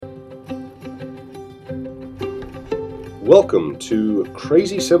Welcome to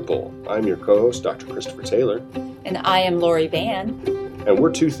Crazy Simple. I'm your co-host, Dr. Christopher Taylor. And I am Lori Van. And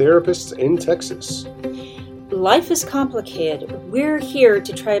we're two therapists in Texas. Life is complicated. We're here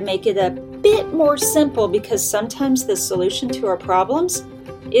to try to make it a bit more simple because sometimes the solution to our problems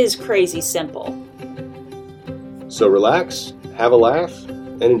is crazy simple. So relax, have a laugh,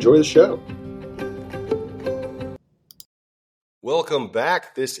 and enjoy the show. Welcome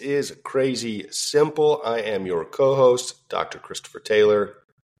back. This is Crazy Simple. I am your co-host, Dr. Christopher Taylor.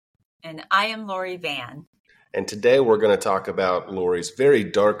 And I am Lori Van. And today we're going to talk about Lori's very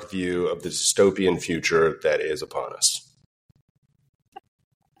dark view of the dystopian future that is upon us.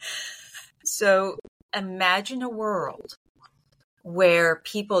 So imagine a world where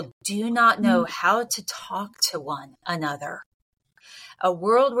people do not know how to talk to one another. A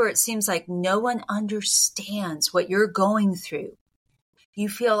world where it seems like no one understands what you're going through. You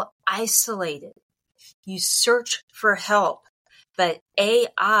feel isolated. You search for help, but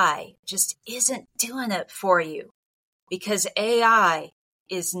AI just isn't doing it for you because AI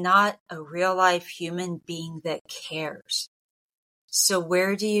is not a real life human being that cares. So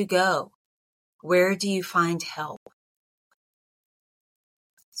where do you go? Where do you find help?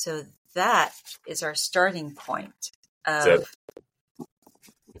 So that is our starting point. Is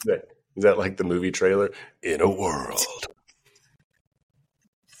that like the movie trailer? In a world.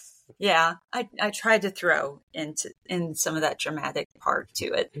 Yeah, I tried to throw in some of that dramatic part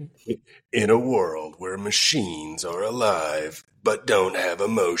to it. In a world where machines are alive but don't have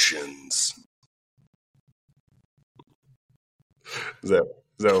emotions. Is that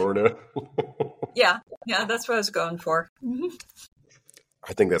what we're doing? Yeah, that's what I was going for.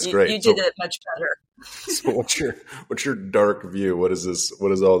 I think that's great. You did it much better. So what's your dark view? What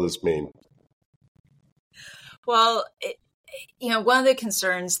does all this mean? Well, one of the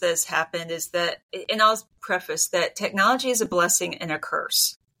concerns that's happened is that, and I'll preface that technology is a blessing and a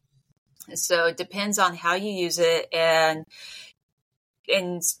curse. So it depends on how you use it and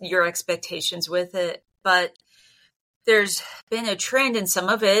your expectations with it. But there's been a trend, and some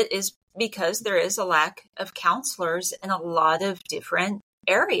of it is because there is a lack of counselors in a lot of different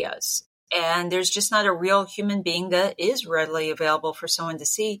areas. And there's just not a real human being that is readily available for someone to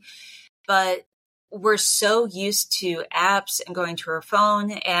see. But we're so used to apps and going to our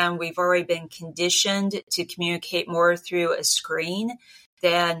phone, and we've already been conditioned to communicate more through a screen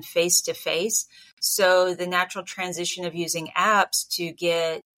than face to face. So the natural transition of using apps to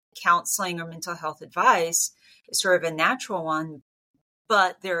get counseling or mental health advice is sort of a natural one.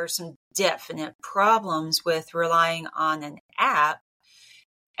 But there are some definite problems with relying on an app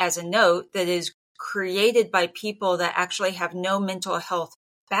as a note that is created by people that actually have no mental health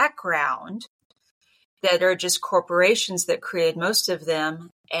background, that are just corporations that create most of them,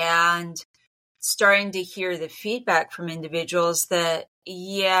 and starting to hear the feedback from individuals that,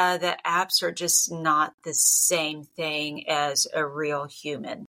 the apps are just not the same thing as a real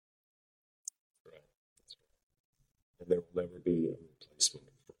human. Right. And there will never be a replacement.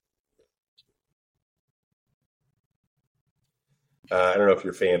 I don't know if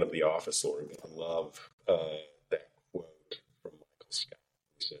you're a fan of The Office, Lori, but I love that quote from Michael Scott.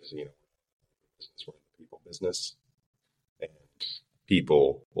 He says, we're in the people business, and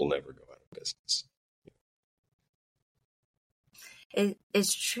people will never go out of business.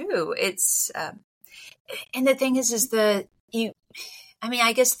 It's true. It's, and the thing is that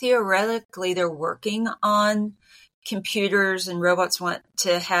I guess theoretically they're working on computers and robots want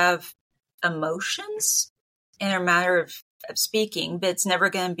to have emotions in a matter of speaking, but it's never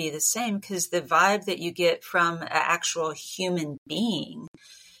going to be the same because the vibe that you get from an actual human being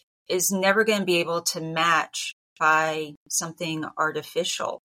is never going to be able to match by something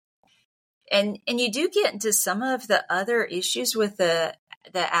artificial. And you do get into some of the other issues with the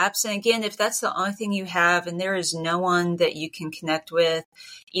apps. And again, if that's the only thing you have and there is no one that you can connect with,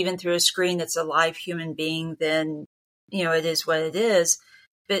 even through a screen that's a live human being, then, it is what it is.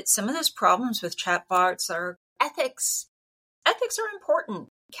 But some of those problems with chatbots are ethics. Ethics are important.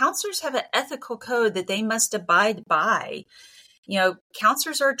 Counselors have an ethical code that they must abide by.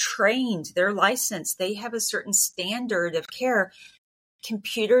 Counselors are trained, they're licensed, they have a certain standard of care.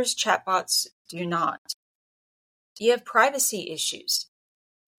 Computers, chatbots do not. You have privacy issues.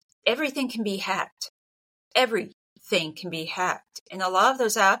 Everything can be hacked. Everything can be hacked. And a lot of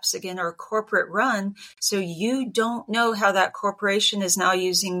those apps, again, are corporate run. So you don't know how that corporation is now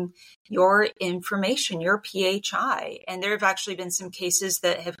using your information, your PHI. And there have actually been some cases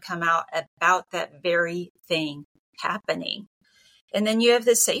that have come out about that very thing happening. And then you have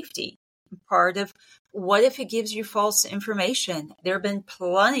the safety. part of what if it gives you false information? There have been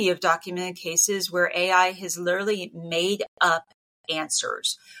plenty of documented cases where AI has literally made up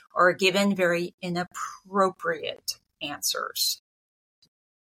answers or given very inappropriate answers.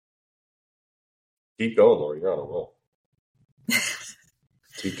 Keep going, Lori. You're on a roll.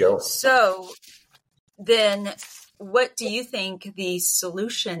 Keep going. So then what do you think the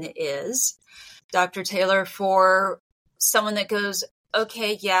solution is, Dr. Taylor, for someone that goes,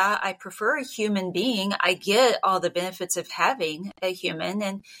 okay, yeah, I prefer a human being. I get all the benefits of having a human.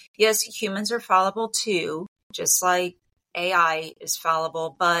 And yes, humans are fallible too, just like AI is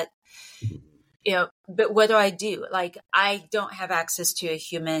fallible. But, but what do I do? Like, I don't have access to a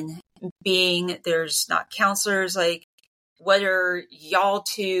human being. There's not counselors. Like, what are y'all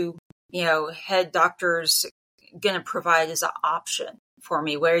two, head doctors going to provide as an option for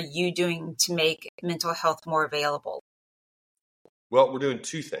me? What are you doing to make mental health more available? Well, we're doing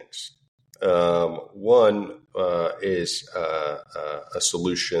two things. One is a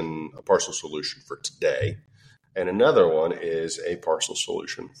solution, a partial solution for today. And another one is a partial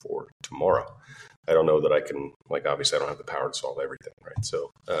solution for tomorrow. I don't know that I can, obviously I don't have the power to solve everything, right?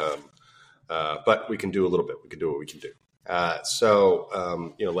 So, but we can do a little bit. We can do what we can do.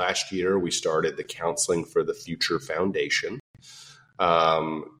 Last year we started the Counseling for the Future Foundation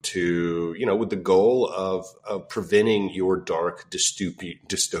with the goal of preventing your dark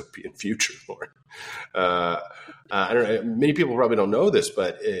dystopian future, Lauren. I don't know, many people probably don't know this,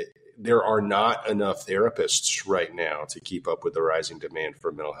 but there are not enough therapists right now to keep up with the rising demand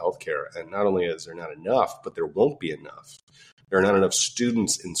for mental health care. And not only is there not enough, but there won't be enough. There are not enough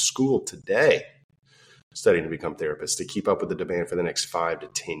students in school today studying to become therapists to keep up with the demand for the next 5 to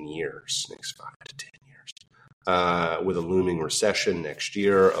 10 years. With a looming recession next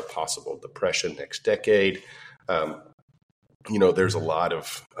year, a possible depression next decade. There's a lot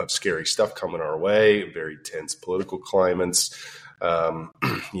of scary stuff coming our way, very tense political climates. I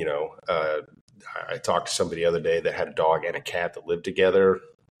talked to somebody the other day that had a dog and a cat that lived together.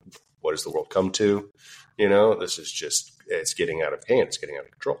 What does the world come to? This is just, it's getting out of hand. It's getting out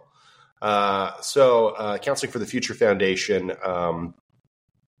of control. Counseling for the Future Foundation, I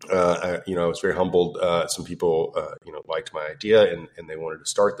was very humbled. Some people, liked my idea and they wanted to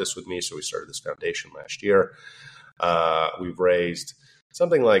start this with me. So we started this foundation last year. We've raised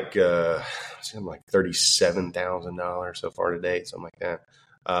something like $37,000 so far to date, something like that.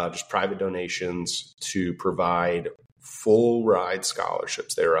 Just private donations to provide full ride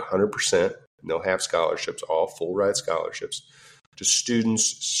scholarships. They're 100%, no half scholarships, all full ride scholarships to students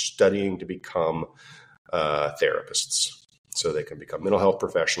studying to become therapists. So they can become mental health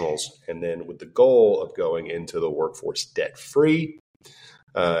professionals, and then with the goal of going into the workforce debt-free,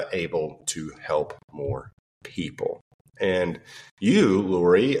 able to help more people. And you,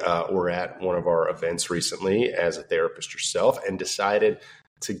 Lori, were at one of our events recently as a therapist yourself and decided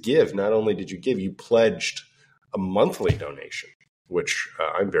to give. Not only did you give, you pledged a monthly donation, which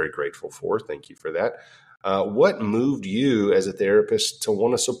I'm very grateful for. Thank you for that. What moved you as a therapist to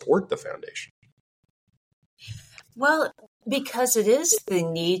want to support the foundation? Well, because it is the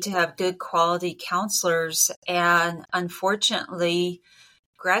need to have good quality counselors. And unfortunately,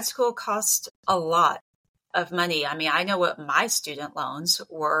 grad school costs a lot of money. I mean, I know what my student loans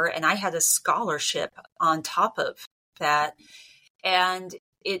were, and I had a scholarship on top of that. And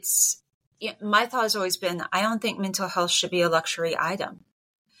my thought has always been, I don't think mental health should be a luxury item.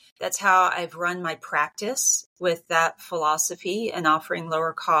 That's how I've run my practice, with that philosophy and offering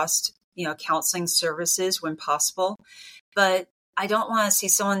lower cost, counseling services when possible. But I don't want to see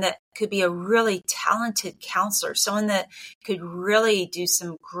someone that could be a really talented counselor, someone that could really do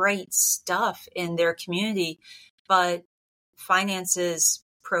some great stuff in their community, but finances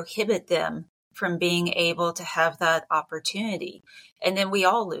prohibit them from being able to have that opportunity. And then we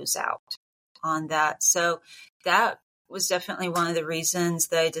all lose out on that. So that was definitely one of the reasons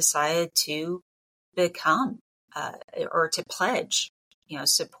that I decided to become or to pledge,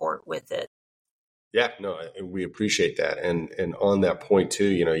 support with it. Yeah, no, we appreciate that. And on that point too,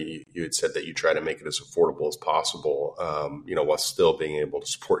 you had said that you try to make it as affordable as possible, while still being able to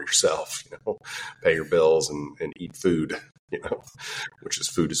support yourself, pay your bills and eat food,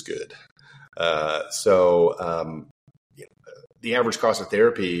 food is good. The average cost of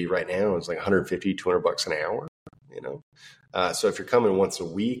therapy right now is like $150, $200 an hour, So if you're coming once a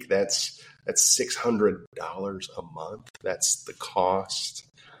week, that's $600 a month. That's the cost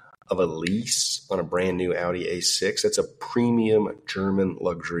of a lease on a brand new Audi A6. That's a premium German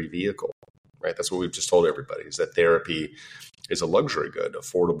luxury vehicle, right? That's what we've just told everybody, is that therapy is a luxury good,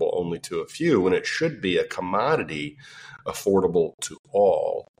 affordable only to a few, when it should be a commodity affordable to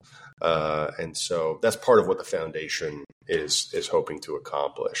all. And so that's part of what the foundation is hoping to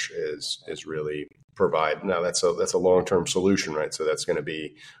accomplish is really provide. Now that's a long-term solution, right? So that's going to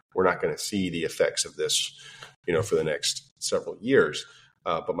be, we're not going to see the effects of this, for the next several years.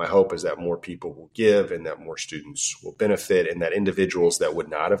 But my hope is that more people will give and that more students will benefit, and that individuals that would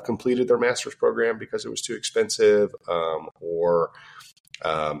not have completed their master's program because it was too expensive, or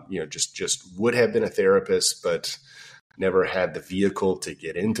just would have been a therapist but never had the vehicle to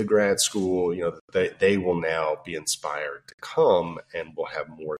get into grad school, they will now be inspired to come, and we'll have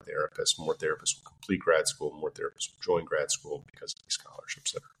more therapists. More therapists will complete grad school. More therapists will join grad school because of these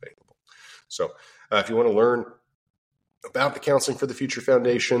scholarships that are available. So if you want to learn about the Counseling for the Future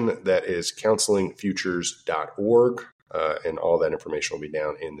Foundation, that is counselingfutures.org. And all that information will be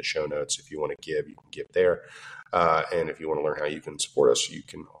down in the show notes. If you want to give, you can give there. And if you want to learn how you can support us, you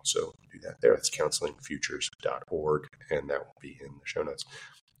can also do that there. It's counselingfutures.org, and that will be in the show notes.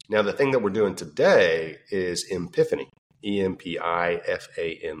 Now, the thing that we're doing today is Epiphany,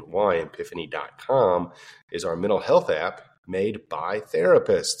 EMPIFANY. Epiphany.com is our mental health app made by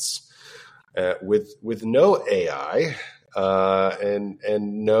therapists with no AI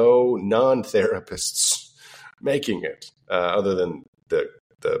and no non-therapists making it, other than the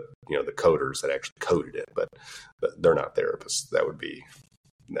coders that actually coded it, but they're not therapists. That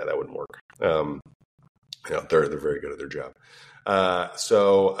wouldn't work. They're very good at their job.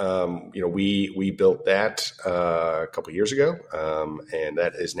 We built that a couple of years ago, and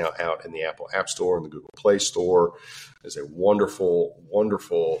that is now out in the Apple App Store and the Google Play Store. It's a wonderful,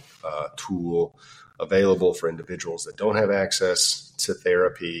 wonderful tool available for individuals that don't have access to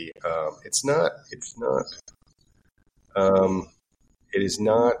therapy. It is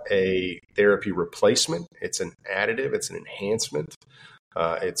not a therapy replacement. It's an additive. It's an enhancement.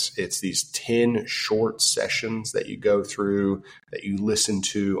 It's these 10 short sessions that you go through, that you listen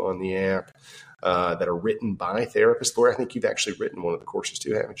to on the app, that are written by therapists. Laura, I think you've actually written one of the courses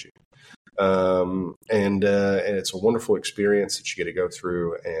too, haven't you? And it's a wonderful experience that you get to go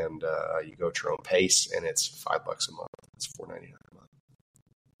through, and you go at your own pace, and it's $5 a month. It's $4.99 a month.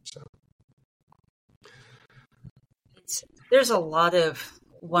 So. There's a lot of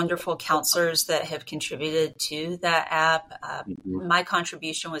wonderful counselors that have contributed to that app. My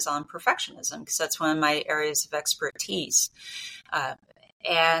contribution was on perfectionism, because that's one of my areas of expertise.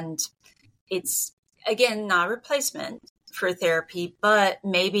 And it's, again, not a replacement for therapy, but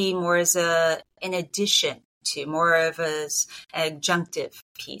maybe more as an addition to, more of an adjunctive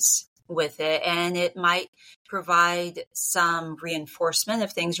piece with it. And it might provide some reinforcement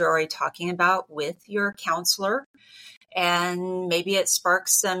of things you're already talking about with your counselor. And maybe it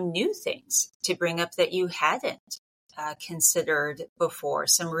sparks some new things to bring up that you hadn't considered before,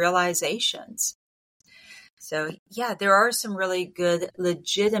 some realizations. So, yeah, there are some really good,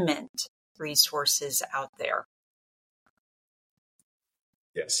 legitimate resources out there.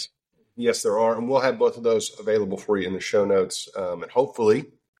 Yes, there are. And we'll have both of those available for you in the show notes. And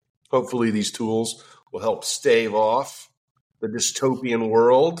hopefully these tools will help stave off the dystopian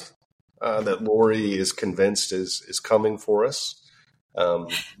world that Lori is convinced is coming for us.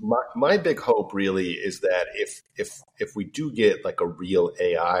 My big hope really is that if we do get like a real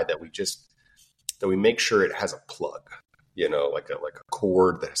AI, that we make sure it has a plug, like a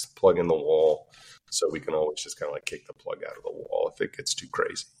cord that has to plug in the wall, so we can always just kind of like kick the plug out of the wall if it gets too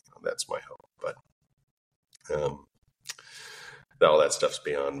crazy. That's my hope. But all that stuff's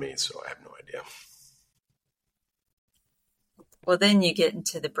beyond me, so I have no idea. Well, then you get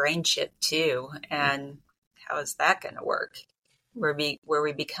into the brain chip too, and how is that going to work? Where we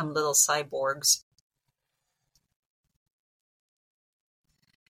become little cyborgs.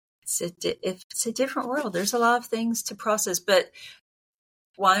 It's a different world. There's a lot of things to process, but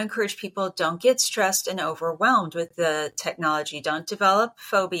want to encourage people, don't get stressed and overwhelmed with the technology. Don't develop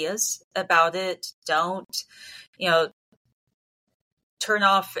phobias about it. Don't, turn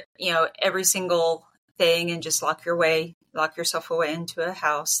off, every single thing and just lock yourself away into a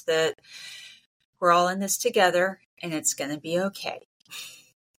house. That we're all in this together, and it's going to be okay.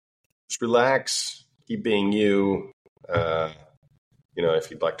 Just relax, keep being you. If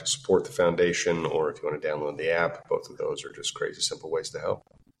you'd like to support the foundation, or if you want to download the app, both of those are just crazy simple ways to help.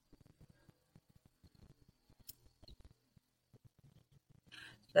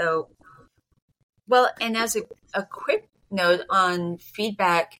 So, well, and as a quick note on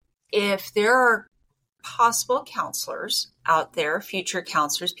feedback, if there are possible counselors out there, future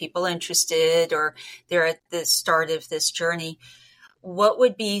counselors, people interested, or they're at the start of this journey, what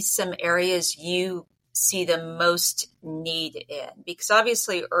would be some areas you see the most need in? Because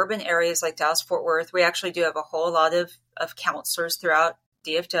obviously urban areas like Dallas-Fort Worth, we actually do have a whole lot of counselors throughout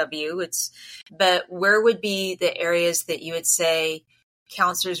DFW. But where would be the areas that you would say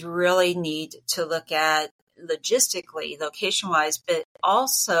counselors really need to look at logistically, location-wise, but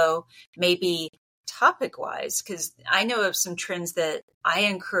also maybe topic-wise? Because I know of some trends that I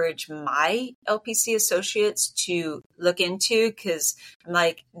encourage my LPC associates to look into, because I'm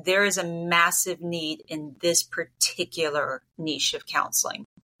like, there is a massive need in this particular niche of counseling.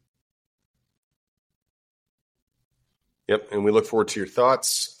 Yep, and we look forward to your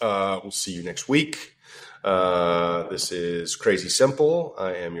thoughts. We'll see you next week. This is Crazy Simple.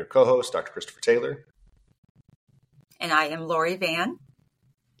 I am your co-host, Dr. Christopher Taylor. And I am Lori Van.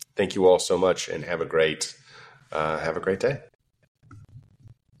 Thank you all so much, and have a great day.